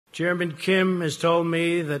Chairman Kim has told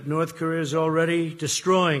me that North Korea is already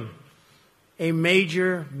destroying a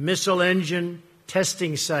major missile engine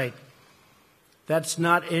testing site. That's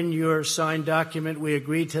not in your signed document. We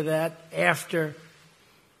agreed to that after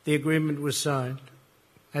the agreement was signed.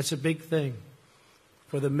 That's a big thing.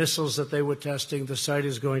 For the missiles that they were testing, the site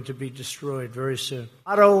is going to be destroyed very soon.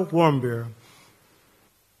 Otto Warmbier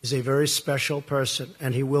is a very special person,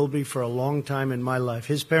 and he will be for a long time in my life.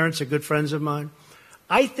 His parents are good friends of mine.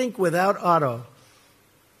 I think without Otto,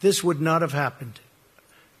 this would not have happened.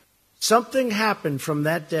 Something happened from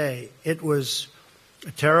that day. It was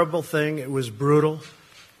a terrible thing. It was brutal.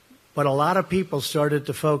 But a lot of people started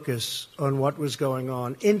to focus on what was going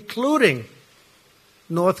on, including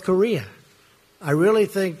North Korea. I really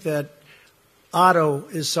think that Otto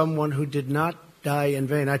is someone who did not die in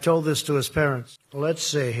vain. I told this to his parents. Let's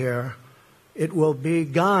see here. It will be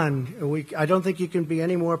gone. I don't think you can be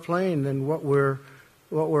any more plain than what we're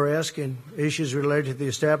asking. Issues related to the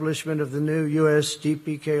establishment of the new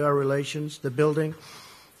U.S.-DPKR relations, the building.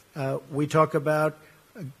 We talk about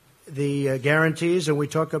the guarantees, and we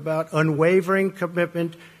talk about unwavering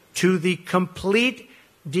commitment to the complete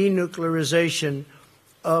denuclearization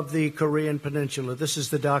of the Korean Peninsula. This is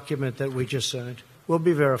the document that we just signed. We'll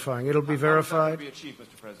be verifying. It'll be verified. How is that going to be achieved,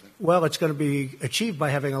 Mr. President? Well, it's going to be achieved by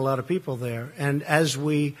having a lot of people there. And as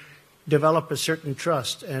we develop a certain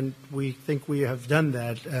trust, and we think we have done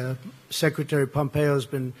that, Secretary Pompeo has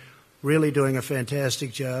been really doing a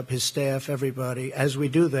fantastic job, his staff, everybody. As we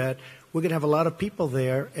do that, we're going to have a lot of people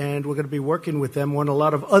there, and we're going to be working with them on a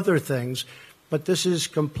lot of other things. But this is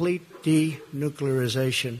complete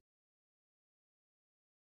denuclearization.